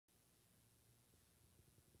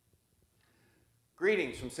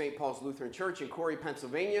Greetings from St. Paul's Lutheran Church in Corry,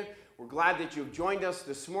 Pennsylvania. We're glad that you've joined us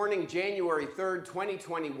this morning, January 3rd,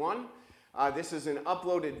 2021. This is an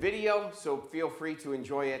uploaded video, so feel free to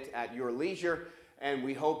enjoy it at your leisure, and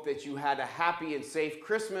we hope that you had a happy and safe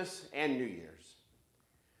Christmas and New Year's.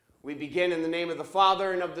 We begin in the name of the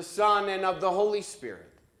Father, and of the Son, and of the Holy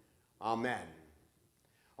Spirit. Amen.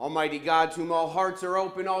 Almighty God, to whom all hearts are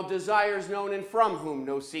open, all desires known, and from whom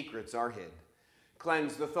no secrets are hid.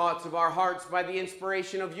 Cleanse the thoughts of our hearts by the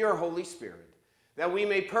inspiration of your Holy Spirit, that we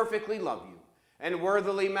may perfectly love you and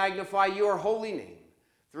worthily magnify your holy name,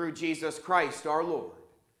 through Jesus Christ our Lord.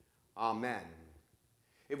 Amen.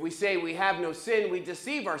 If we say we have no sin, we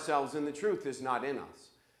deceive ourselves and the truth is not in us.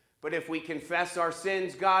 But if we confess our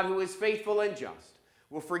sins, God, who is faithful and just,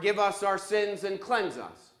 will forgive us our sins and cleanse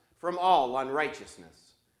us from all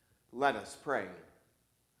unrighteousness. Let us pray.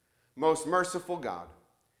 Most merciful God,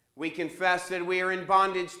 we confess that we are in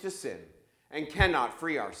bondage to sin and cannot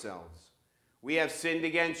free ourselves. We have sinned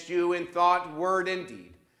against you in thought, word, and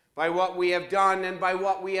deed, by what we have done and by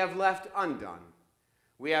what we have left undone.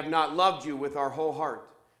 We have not loved you with our whole heart.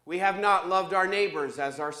 We have not loved our neighbors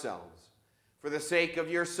as ourselves. For the sake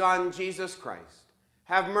of your Son, Jesus Christ,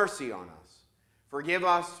 have mercy on us. Forgive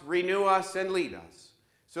us, renew us, and lead us,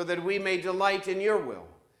 so that we may delight in your will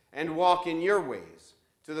and walk in your ways,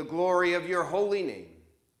 to the glory of your holy name.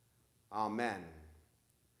 Amen.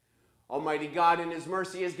 Almighty God, in his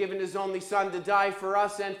mercy, has given his only Son to die for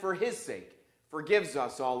us, and for his sake forgives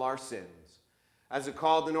us all our sins. As a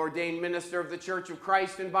called and ordained minister of the Church of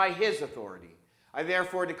Christ, and by his authority, I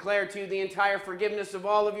therefore declare to you the entire forgiveness of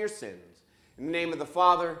all of your sins, in the name of the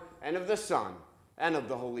Father, and of the Son, and of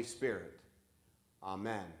the Holy Spirit.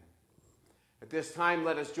 Amen. At this time,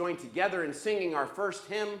 let us join together in singing our first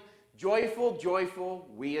hymn, Joyful, Joyful,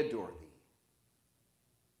 We Adore Thee.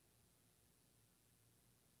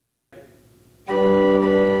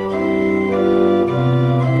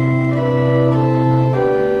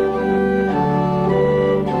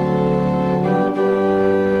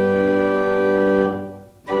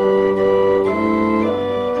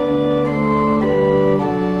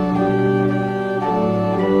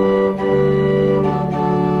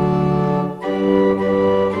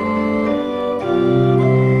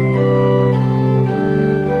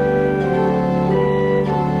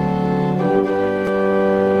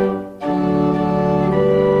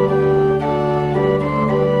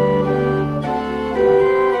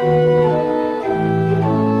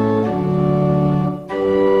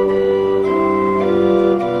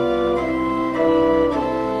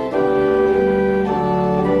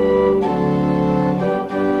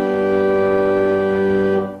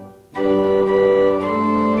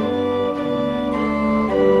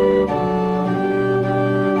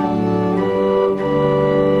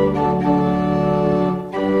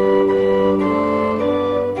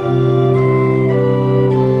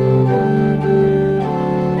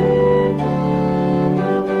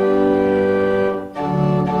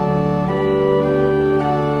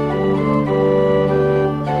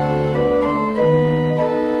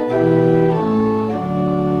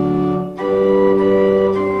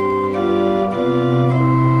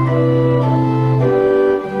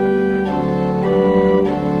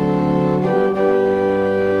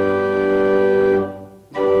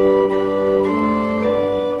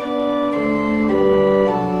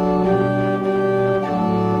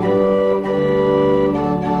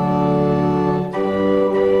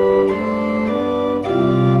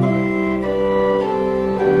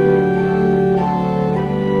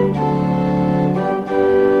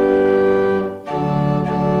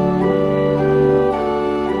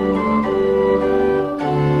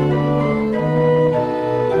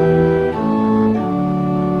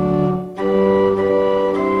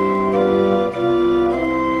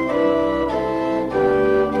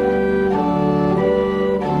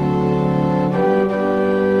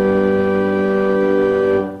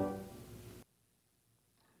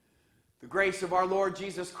 Of our Lord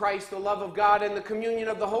Jesus Christ, the love of God, and the communion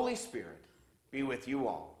of the Holy Spirit be with you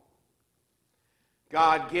all.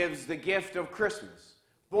 God gives the gift of Christmas,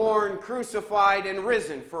 born, crucified, and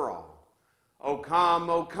risen for all. O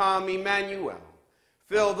come, Emmanuel,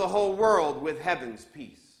 fill the whole world with heaven's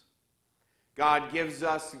peace. God gives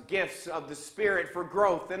us gifts of the Spirit for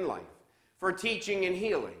growth and life, for teaching and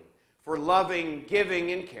healing, for loving,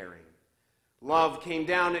 giving, and caring. Love came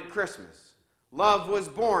down at Christmas. Love was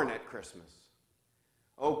born at Christmas.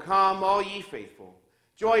 O come, all ye faithful,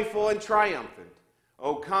 joyful and triumphant.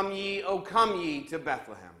 O come ye to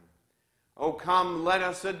Bethlehem. O come, let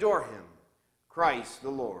us adore him, Christ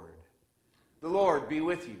the Lord. The Lord be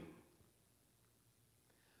with you.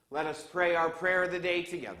 Let us pray our prayer of the day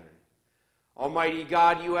together. Almighty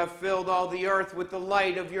God, you have filled all the earth with the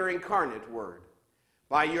light of your incarnate word.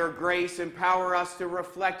 By your grace, empower us to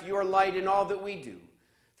reflect your light in all that we do,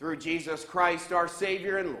 through Jesus Christ, our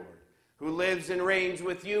Savior and Lord, who lives and reigns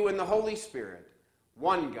with you in the Holy Spirit,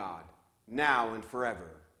 one God, now and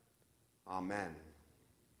forever. Amen.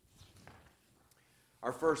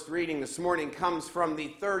 Our first reading this morning comes from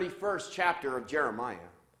the 31st chapter of Jeremiah.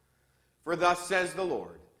 For thus says the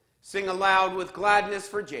Lord, sing aloud with gladness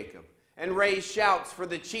for Jacob, and raise shouts for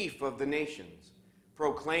the chief of the nations.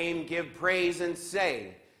 Proclaim, give praise, and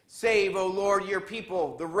say, save, O Lord, your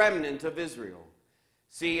people, the remnant of Israel.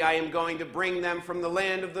 See, I am going to bring them from the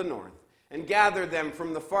land of the north, and gather them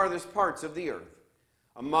from the farthest parts of the earth.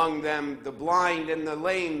 Among them the blind and the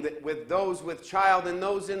lame, with those with child and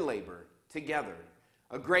those in labor, together.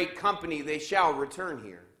 A great company they shall return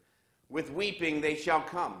here. With weeping they shall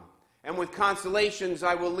come, and with consolations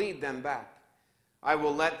I will lead them back. I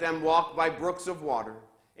will let them walk by brooks of water,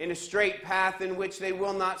 in a straight path in which they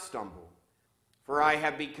will not stumble. For I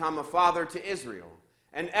have become a father to Israel,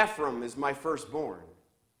 and Ephraim is my firstborn.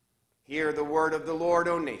 Hear the word of the Lord,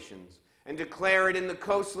 O nations, and declare it in the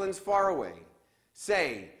coastlands far away.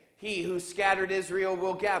 Say, he who scattered Israel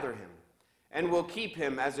will gather him, and will keep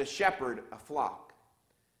him as a shepherd a flock.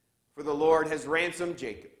 For the Lord has ransomed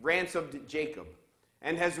Jacob,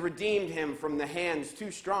 and has redeemed him from the hands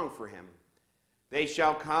too strong for him. They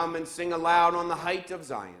shall come and sing aloud on the height of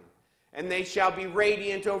Zion, and they shall be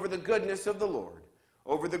radiant over the goodness of the Lord,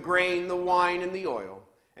 over the grain, the wine, and the oil,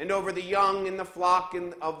 and over the young and the flock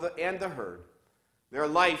and the herd. Their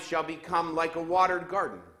life shall become like a watered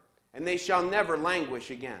garden, and they shall never languish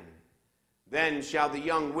again. Then shall the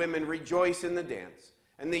young women rejoice in the dance,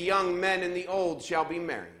 and the young men and the old shall be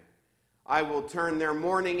merry. I will turn their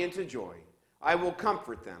mourning into joy. I will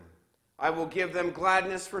comfort them. I will give them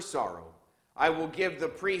gladness for sorrow. I will give the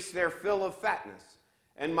priests their fill of fatness,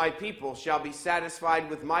 and my people shall be satisfied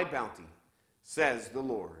with my bounty, says the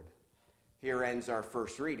Lord. Here ends our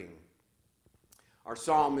first reading. Our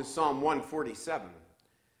psalm is Psalm 147.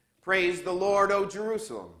 Praise the Lord, O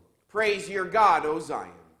Jerusalem. Praise your God, O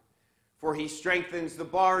Zion. For he strengthens the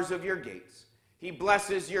bars of your gates. He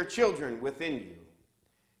blesses your children within you.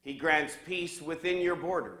 He grants peace within your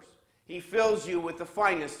borders. He fills you with the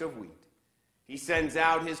finest of wheat. He sends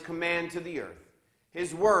out his command to the earth.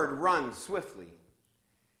 His word runs swiftly.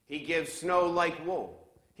 He gives snow like wool.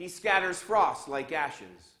 He scatters frost like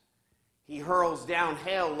ashes. He hurls down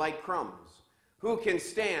hail like crumbs. Who can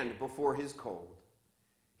stand before his cold?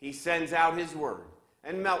 He sends out his word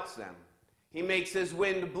and melts them. He makes his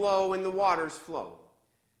wind blow and the waters flow.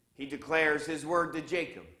 He declares his word to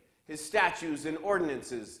Jacob, his statutes and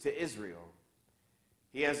ordinances to Israel.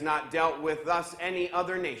 He has not dealt with thus any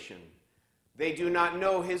other nation. They do not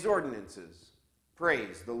know his ordinances.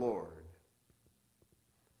 Praise the Lord.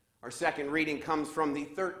 Our second reading comes from the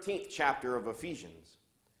 13th chapter of Ephesians.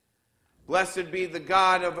 Blessed be the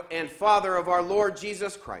God and Father of our Lord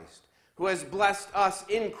Jesus Christ, who has blessed us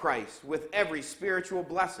in Christ with every spiritual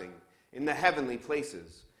blessing in the heavenly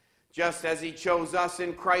places, just as he chose us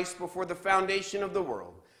in Christ before the foundation of the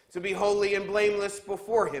world, to be holy and blameless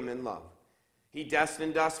before him in love. He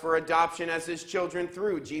destined us for adoption as his children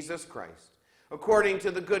through Jesus Christ, according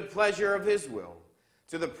to the good pleasure of his will,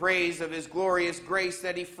 to the praise of his glorious grace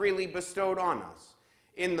that he freely bestowed on us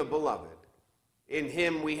in the Beloved. In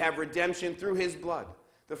him we have redemption through his blood,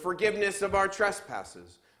 the forgiveness of our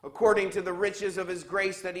trespasses, according to the riches of his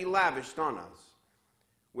grace that he lavished on us.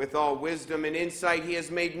 With all wisdom and insight he has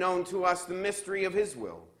made known to us the mystery of his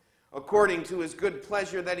will, according to his good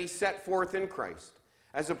pleasure that he set forth in Christ,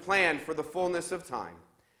 as a plan for the fullness of time,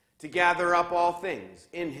 to gather up all things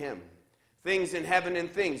in him, things in heaven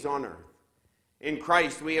and things on earth. In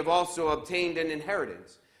Christ we have also obtained an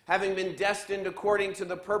inheritance, having been destined according to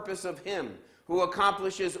the purpose of him who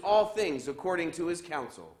accomplishes all things according to his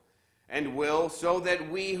counsel, and will, so that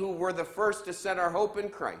we who were the first to set our hope in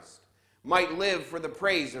Christ might live for the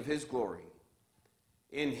praise of his glory.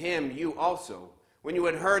 In him you also, when you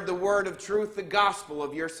had heard the word of truth, the gospel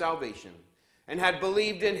of your salvation, and had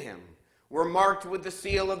believed in him, were marked with the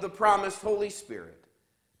seal of the promised Holy Spirit.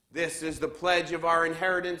 This is the pledge of our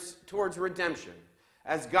inheritance towards redemption,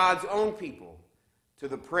 as God's own people, to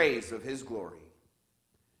the praise of his glory.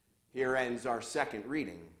 Here ends our second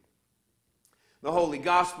reading. The Holy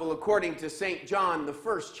Gospel according to St. John, the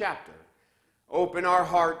first chapter. Open our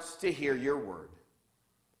hearts to hear your word.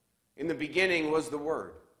 In the beginning was the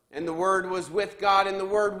Word, and the Word was with God, and the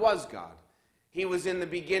Word was God. He was in the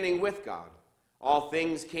beginning with God. All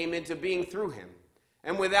things came into being through him,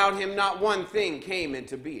 and without him not one thing came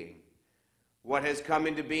into being. What has come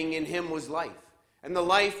into being in him was life, And the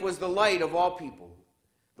life was the light of all people.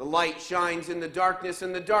 The light shines in the darkness,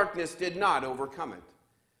 and the darkness did not overcome it.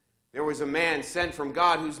 There was a man sent from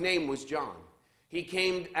God whose name was John. He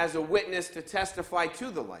came as a witness to testify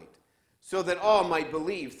to the light, so that all might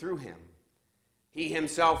believe through him. He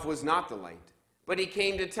himself was not the light, but he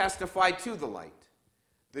came to testify to the light.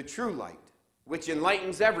 The true light, which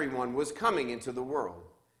enlightens everyone, was coming into the world.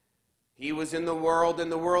 He was in the world,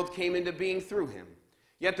 and the world came into being through him.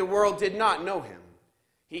 Yet the world did not know him.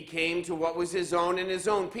 He came to what was his own, and his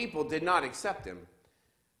own people did not accept him.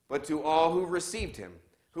 But to all who received him,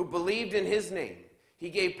 who believed in his name, he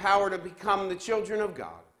gave power to become the children of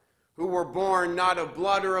God, who were born not of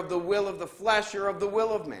blood or of the will of the flesh or of the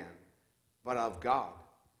will of man, but of God.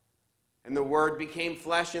 And the Word became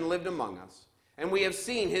flesh and lived among us, and we have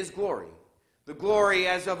seen his glory, the glory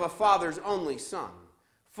as of a Father's only Son,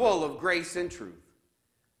 full of grace and truth.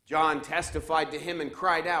 John testified to him and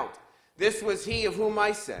cried out, "This was he of whom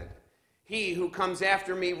I said, 'He who comes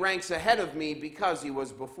after me ranks ahead of me because he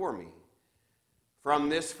was before me.' From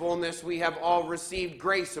this fullness we have all received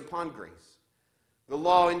grace upon grace. The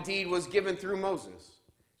law indeed was given through Moses.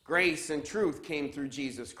 Grace and truth came through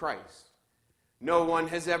Jesus Christ. No one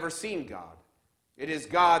has ever seen God. It is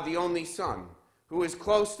God, the only Son, who is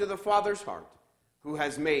close to the Father's heart, who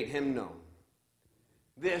has made him known."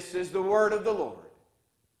 This is the word of the Lord.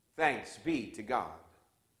 Thanks be to God.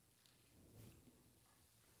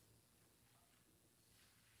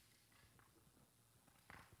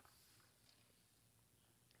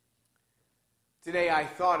 Today I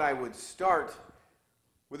thought I would start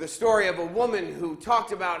with a story of a woman who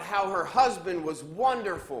talked about how her husband was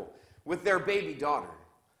wonderful with their baby daughter,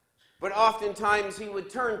 but oftentimes he would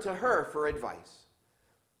turn to her for advice.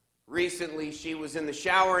 Recently she was in the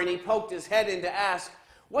shower and he poked his head in to ask,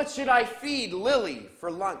 "What should I feed Lily for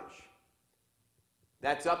lunch?"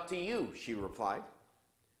 "That's up to you," she replied.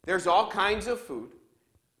 "There's all kinds of food.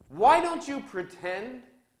 Why don't you pretend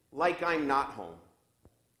like I'm not home?"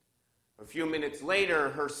 A few minutes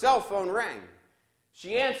later, her cell phone rang.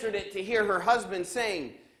 She answered it to hear her husband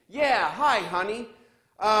saying, "Yeah, hi, honey.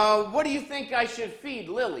 What do you think I should feed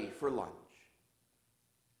Lily for lunch?"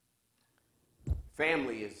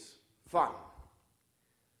 Family is fun.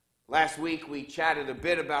 Last week, we chatted a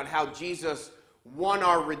bit about how Jesus won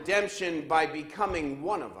our redemption by becoming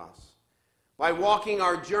one of us, by walking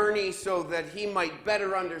our journey so that he might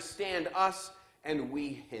better understand us and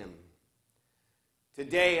we him.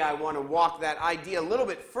 Today, I want to walk that idea a little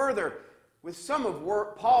bit further with some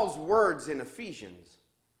of Paul's words in Ephesians.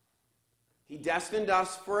 He destined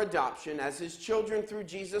us for adoption as his children through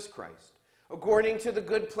Jesus Christ, according to the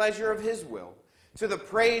good pleasure of his will, to the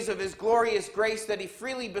praise of his glorious grace that he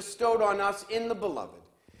freely bestowed on us in the beloved.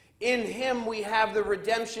 In him we have the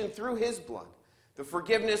redemption through his blood, the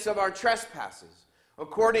forgiveness of our trespasses,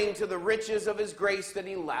 according to the riches of his grace that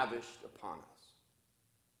he lavished upon us.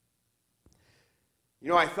 You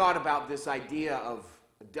know, I thought about this idea of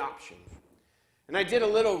adoption. And I did a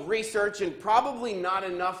little research, and probably not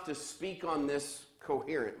enough to speak on this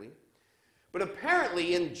coherently. But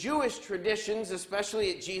apparently in Jewish traditions, especially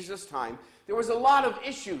at Jesus' time, there was a lot of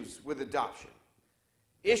issues with adoption.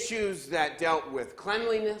 Issues that dealt with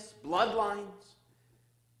cleanliness, bloodlines.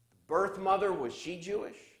 The birth mother, was she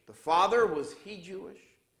Jewish? The father, was he Jewish?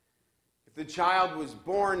 If the child was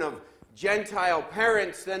born of Gentile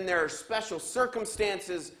parents, then there are special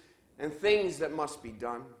circumstances and things that must be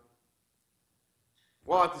done.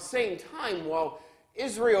 While at the same time, while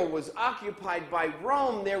Israel was occupied by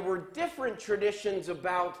Rome, there were different traditions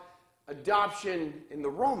about adoption in the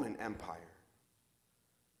Roman Empire.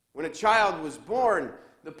 When a child was born,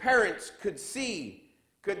 the parents could choose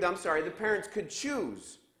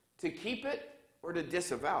to keep it or to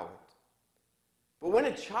disavow it. But when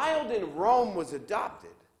a child in Rome was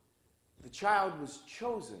adopted, the child was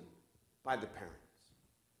chosen by the parents.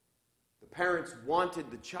 The parents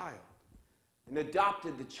wanted the child and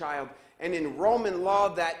adopted the child. And in Roman law,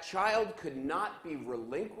 that child could not be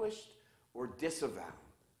relinquished or disavowed.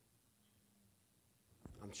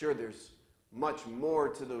 I'm sure there's much more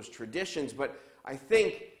to those traditions, but I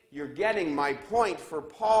think you're getting my point. For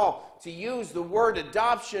Paul to use the word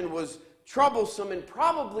adoption was troublesome and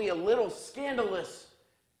probably a little scandalous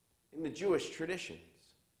in the Jewish traditions.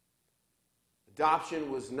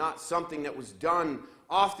 Adoption was not something that was done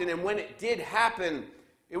often, and when it did happen,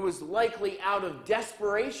 it was likely out of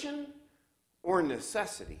desperation or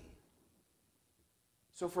necessity.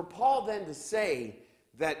 So for Paul then to say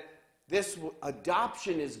that this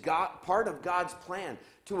adoption is part of God's plan,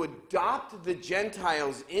 to adopt the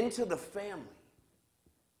Gentiles into the family,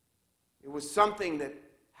 it was something that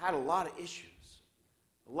had a lot of issues,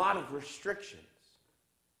 a lot of restrictions.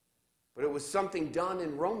 but it was something done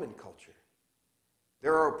in Roman culture.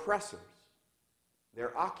 There are oppressors. There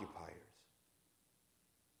are occupiers.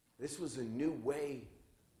 This was a new way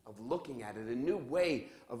of looking at it, a new way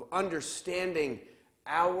of understanding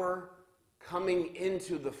our coming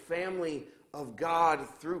into the family of God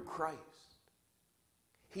through Christ.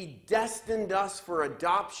 He destined us for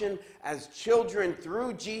adoption as children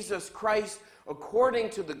through Jesus Christ according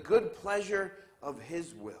to the good pleasure of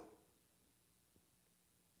his will.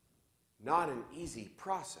 Not an easy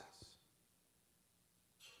process,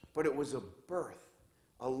 but it was a birth,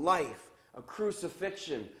 a life, a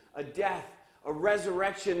crucifixion, a death, a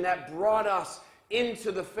resurrection that brought us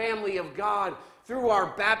into the family of God. Through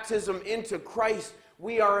our baptism into Christ,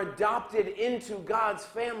 we are adopted into God's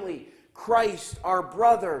family. Christ, our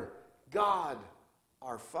brother, God,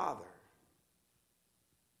 our Father.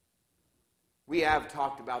 We have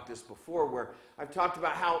talked about this before, where I've talked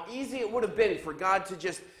about how easy it would have been for God to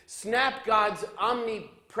just snap God's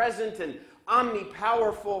omnipresent and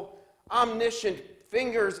omnipowerful, omniscient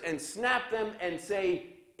fingers and snap them and say,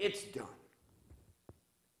 it's done,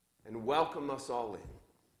 and welcome us all in.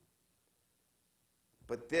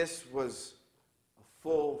 But this was a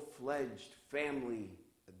full-fledged family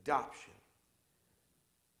adoption,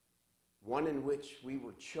 one in which we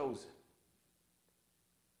were chosen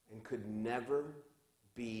and could never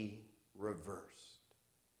be reversed.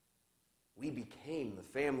 We became the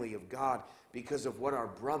family of God because of what our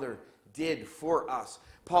brother did for us.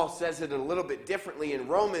 Paul says it a little bit differently in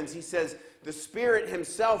Romans. He says, the Spirit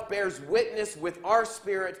himself bears witness with our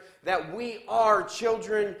spirit that we are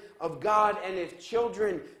children of God, and if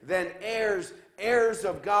children, then heirs, heirs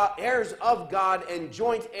of God, and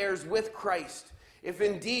joint heirs with Christ, if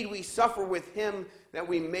indeed we suffer with him, that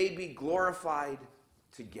we may be glorified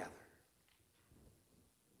together.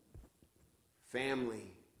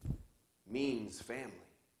 Family means family.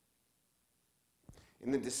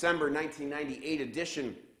 In the December 1998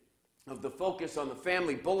 edition of the Focus on the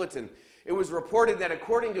Family Bulletin, it was reported that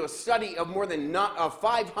according to a study of more than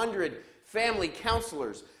 500 family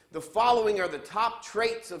counselors, the following are the top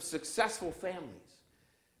traits of successful families: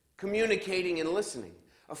 communicating and listening,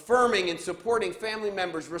 affirming and supporting family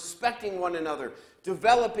members, respecting one another,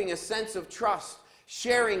 developing a sense of trust,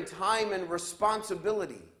 sharing time and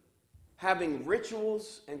responsibility, having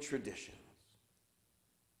rituals and traditions.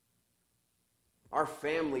 Our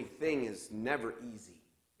family thing is never easy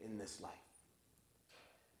in this life.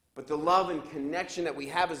 But the love and connection that we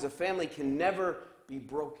have as a family can never be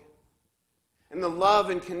broken. And the love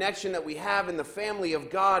and connection that we have in the family of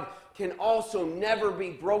God can also never be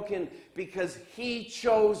broken, because he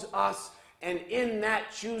chose us, and in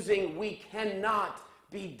that choosing we cannot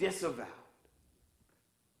be disavowed.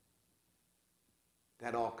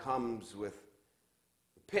 That all comes with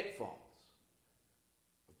the pitfalls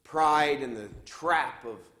of pride and the trap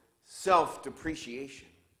of self-depreciation.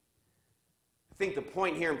 I think the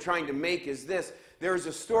point here I'm trying to make is this. There is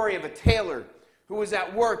a story of a tailor who was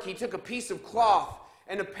at work. He took a piece of cloth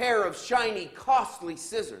and a pair of shiny, costly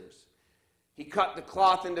scissors. He cut the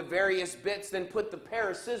cloth into various bits, then put the pair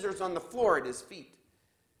of scissors on the floor at his feet.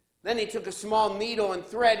 Then he took a small needle and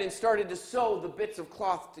thread and started to sew the bits of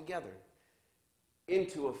cloth together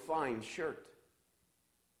into a fine shirt.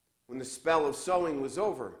 When the spell of sewing was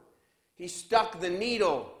over, he stuck the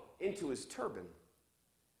needle into his turban.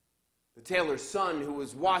 The tailor's son, who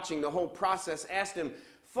was watching the whole process, asked him,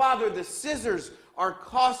 "Father, the scissors are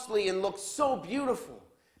costly and look so beautiful,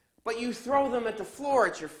 but you throw them at the floor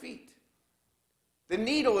at your feet. The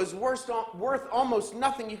needle is worth almost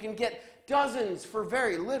nothing. You can get dozens for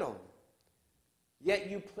very little. Yet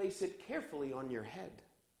you place it carefully on your head.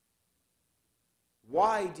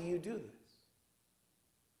 Why do you do this?"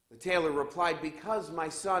 The tailor replied, "Because, my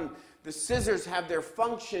son, the scissors have their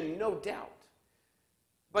function, no doubt.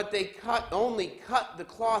 But they only cut the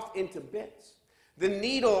cloth into bits. The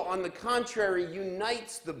needle, on the contrary,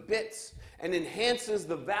 unites the bits and enhances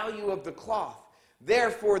the value of the cloth.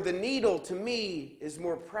 Therefore, the needle, to me, is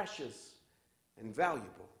more precious and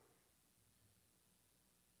valuable."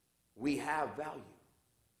 We have value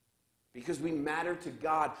because we matter to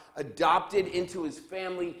God, adopted into his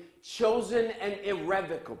family, chosen and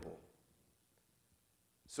irrevocable.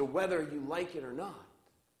 So whether you like it or not,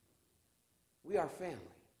 we are family.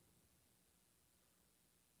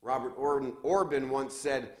 Robert Orban once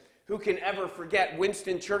said, "Who can ever forget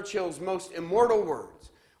Winston Churchill's most immortal words?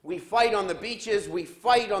 We fight on the beaches, we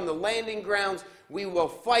fight on the landing grounds, we will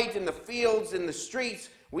fight in the fields, in the streets,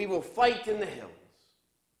 we will fight in the hills."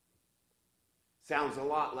 Sounds a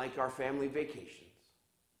lot like our family vacations.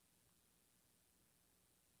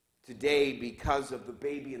 Today, because of the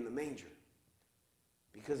baby in the manger,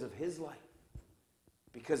 because of his life,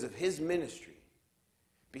 because of his ministry,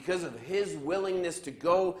 because of his willingness to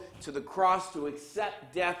go to the cross, to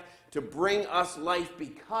accept death, to bring us life.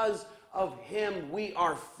 Because of him, we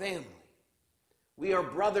are family. We are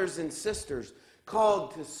brothers and sisters,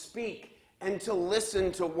 called to speak and to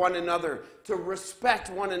listen to one another, to respect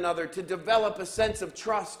one another, to develop a sense of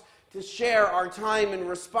trust, to share our time and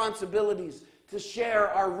responsibilities, to share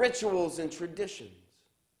our rituals and traditions.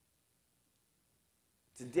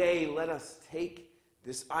 Today, let us take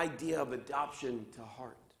this idea of adoption to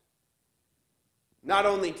heart. Not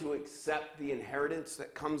only to accept the inheritance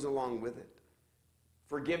that comes along with it,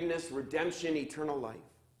 forgiveness, redemption, eternal life,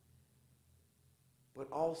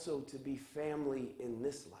 but also to be family in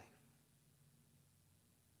this life.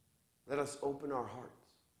 Let us open our hearts.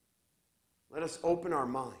 Let us open our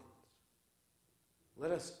minds.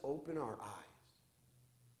 Let us open our eyes.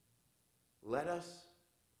 Let us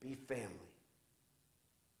be family.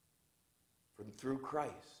 For through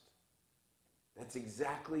Christ, that's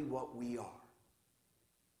exactly what we are.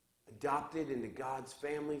 Adopted into God's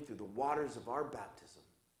family through the waters of our baptism.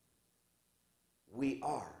 We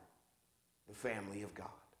are the family of God.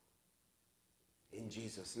 In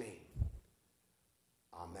Jesus' name,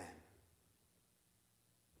 amen.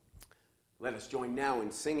 Let us join now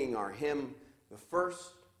in singing our hymn, The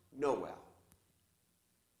First Noel.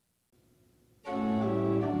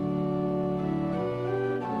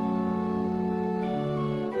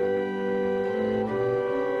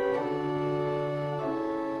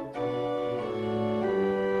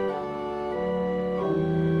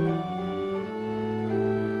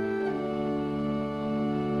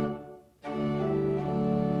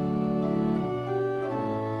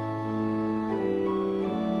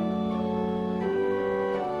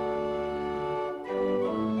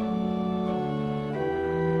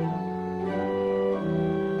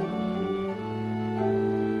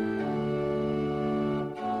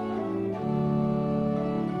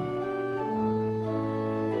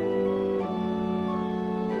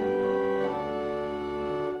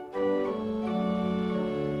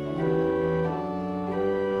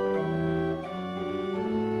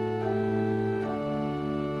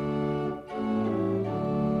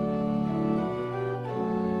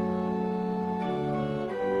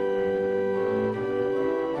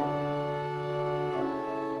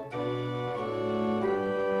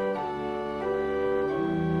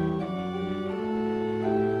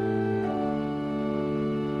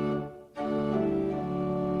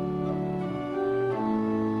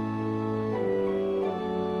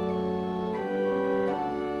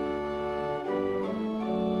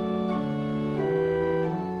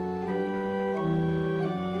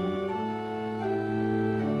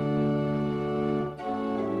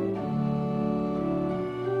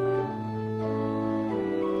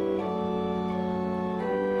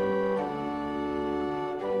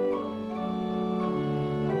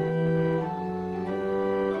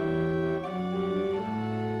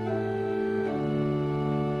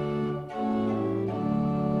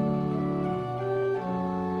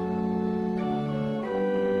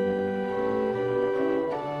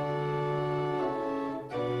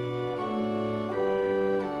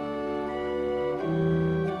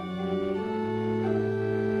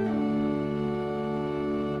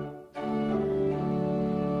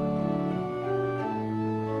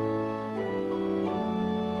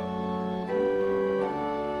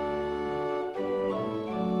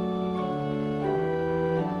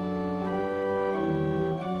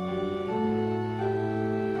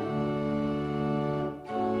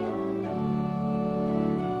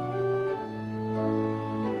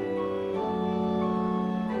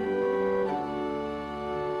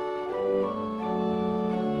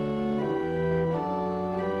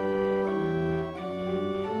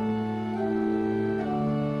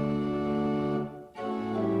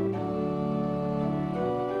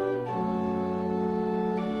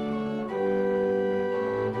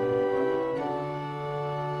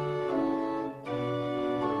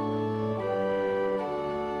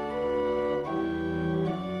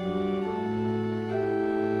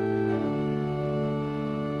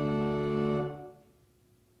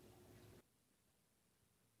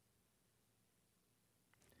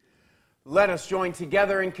 Let us join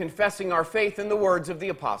together in confessing our faith in the words of the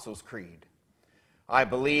Apostles' Creed. I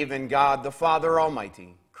believe in God the Father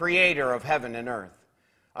Almighty, creator of heaven and earth.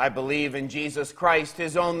 I believe in Jesus Christ,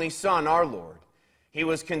 his only Son, our Lord. He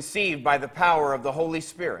was conceived by the power of the Holy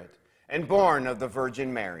Spirit and born of the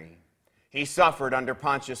Virgin Mary. He suffered under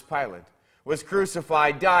Pontius Pilate, was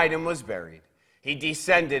crucified, died, and was buried. He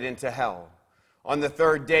descended into hell. On the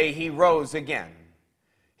third day he rose again.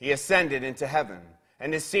 He ascended into heaven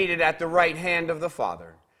and is seated at the right hand of the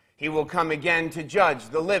Father. He will come again to judge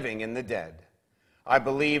the living and the dead. I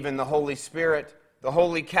believe in the Holy Spirit, the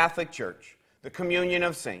Holy Catholic Church, the communion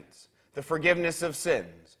of saints, the forgiveness of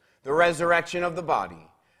sins, the resurrection of the body,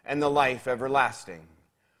 and the life everlasting.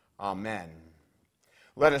 Amen.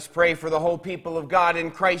 Let us pray for the whole people of God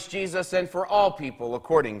in Christ Jesus and for all people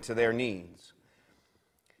according to their needs.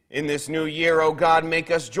 In this new year, O God,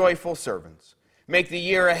 make us joyful servants. Make the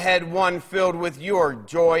year ahead one filled with your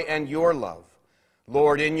joy and your love.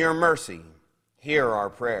 Lord, in your mercy, hear our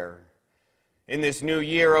prayer. In this new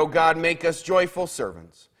year, O God, make us joyful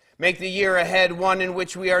servants. Make the year ahead one in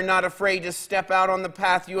which we are not afraid to step out on the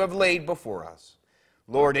path you have laid before us.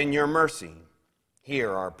 Lord, in your mercy,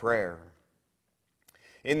 hear our prayer.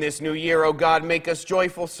 In this new year, O God, make us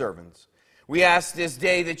joyful servants. We ask this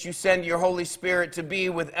day that you send your Holy Spirit to be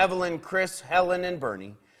with Evelyn, Chris, Helen, and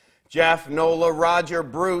Bernie, Jeff, Nola, Roger,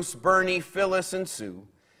 Bruce, Bernie, Phyllis, and Sue,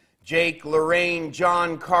 Jake, Lorraine,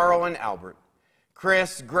 John, Carl, and Albert,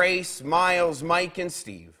 Chris, Grace, Miles, Mike, and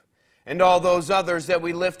Steve, and all those others that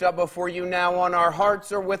we lift up before you now on our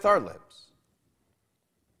hearts or with our lips.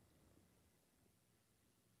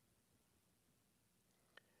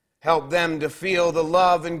 Help them to feel the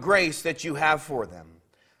love and grace that you have for them.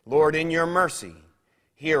 Lord, in your mercy,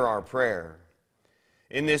 hear our prayer.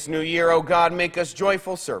 In this new year, O God, make us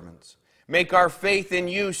joyful servants. Make our faith in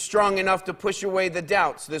you strong enough to push away the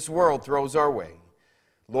doubts this world throws our way.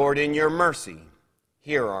 Lord, in your mercy,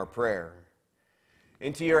 hear our prayer.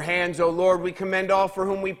 Into your hands, O Lord, we commend all for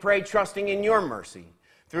whom we pray, trusting in your mercy,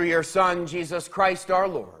 through your Son, Jesus Christ our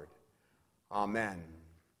Lord. Amen.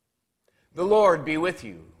 The Lord be with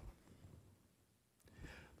you.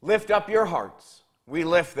 Lift up your hearts. We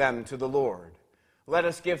lift them to the Lord. Let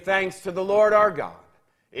us give thanks to the Lord our God.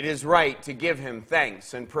 It is right to give him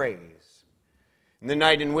thanks and praise. In the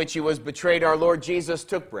night in which he was betrayed, our Lord Jesus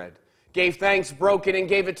took bread, gave thanks, broke it, and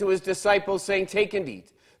gave it to his disciples, saying, "Take and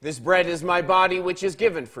eat. This bread is my body, which is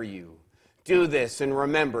given for you. Do this in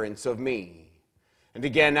remembrance of me." And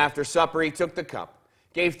again, after supper, he took the cup,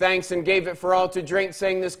 gave thanks, and gave it for all to drink,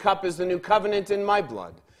 saying, "This cup is the new covenant in my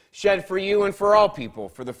blood, shed for you and for all people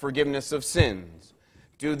for the forgiveness of sins.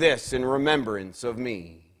 Do this in remembrance of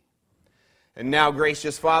me." And now,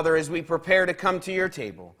 gracious Father, as we prepare to come to your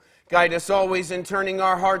table, guide us always in turning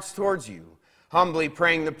our hearts towards you, humbly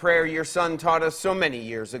praying the prayer your Son taught us so many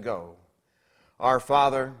years ago. Our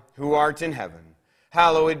Father, who art in heaven,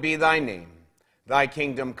 hallowed be thy name. Thy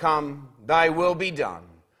kingdom come, thy will be done,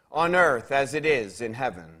 on earth as it is in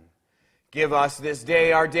heaven. Give us this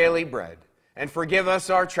day our daily bread, and forgive us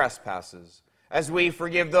our trespasses, as we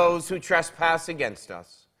forgive those who trespass against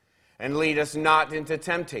us. And lead us not into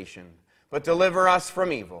temptation, but deliver us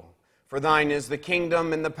from evil. For thine is the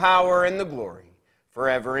kingdom, and the power, and the glory,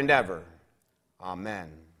 forever and ever.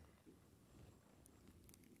 Amen.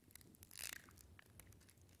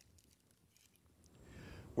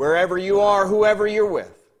 Wherever you are, whoever you're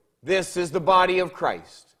with, this is the body of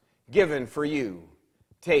Christ, given for you.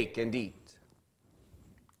 Take and eat.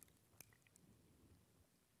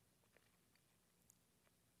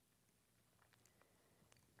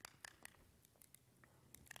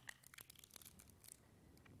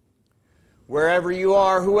 Wherever you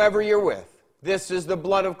are, whoever you're with, this is the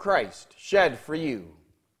blood of Christ, shed for you.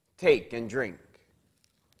 Take and drink.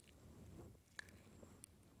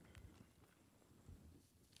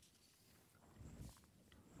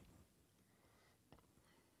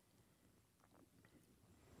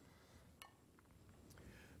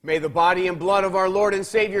 May the body and blood of our Lord and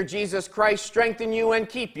Savior Jesus Christ strengthen you and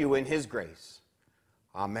keep you in his grace.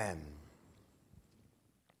 Amen.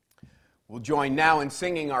 We'll join now in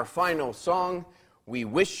singing our final song, "We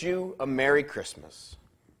Wish You a Merry Christmas."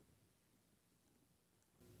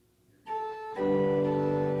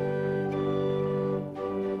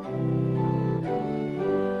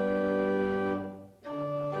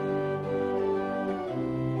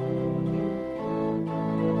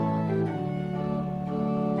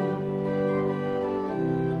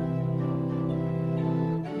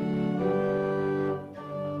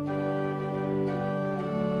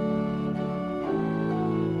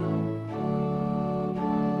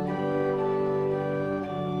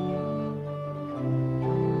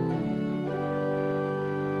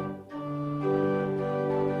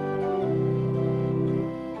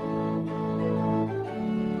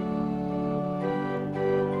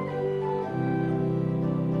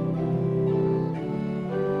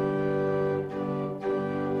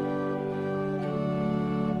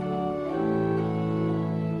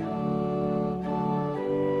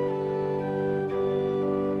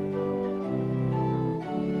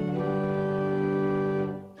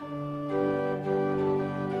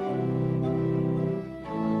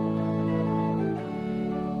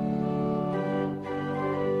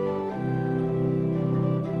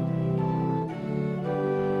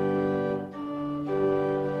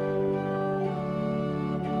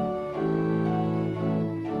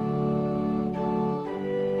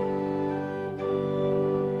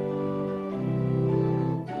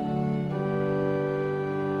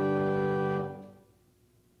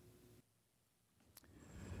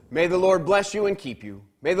 May the Lord bless you and keep you.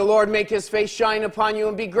 May the Lord make his face shine upon you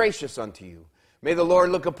and be gracious unto you. May the Lord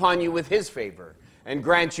look upon you with his favor and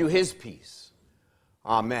grant you his peace.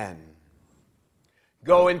 Amen.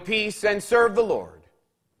 Go in peace and serve the Lord.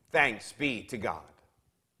 Thanks be to God.